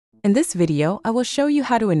In this video, I will show you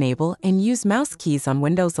how to enable and use mouse keys on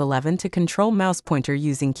Windows 11 to control mouse pointer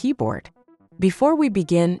using keyboard. Before we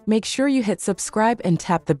begin, make sure you hit subscribe and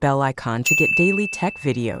tap the bell icon to get daily tech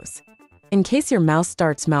videos. In case your mouse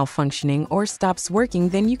starts malfunctioning or stops working,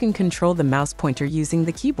 then you can control the mouse pointer using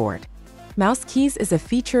the keyboard. Mouse keys is a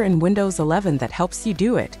feature in Windows 11 that helps you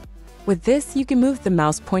do it. With this, you can move the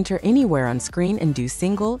mouse pointer anywhere on screen and do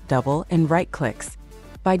single, double, and right clicks.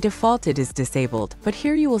 By default, it is disabled, but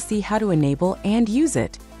here you will see how to enable and use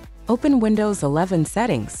it. Open Windows 11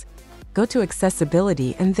 Settings. Go to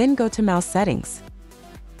Accessibility and then go to Mouse Settings.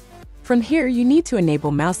 From here, you need to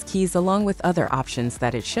enable mouse keys along with other options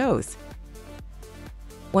that it shows.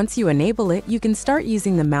 Once you enable it, you can start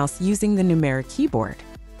using the mouse using the numeric keyboard.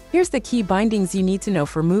 Here's the key bindings you need to know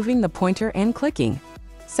for moving the pointer and clicking.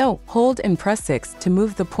 So, hold and press 6 to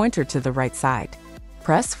move the pointer to the right side.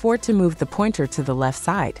 Press 4 to move the pointer to the left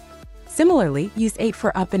side. Similarly, use 8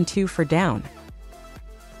 for up and 2 for down.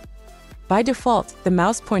 By default, the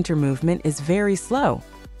mouse pointer movement is very slow,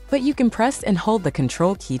 but you can press and hold the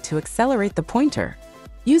control key to accelerate the pointer.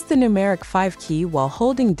 Use the numeric 5 key while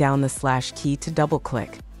holding down the slash key to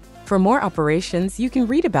double-click. For more operations, you can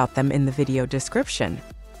read about them in the video description.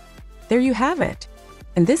 There you have it.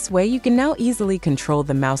 In this way, you can now easily control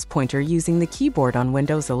the mouse pointer using the keyboard on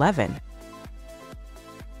Windows 11.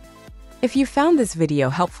 If you found this video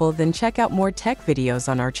helpful, then check out more tech videos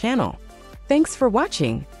on our channel. Thanks for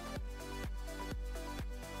watching.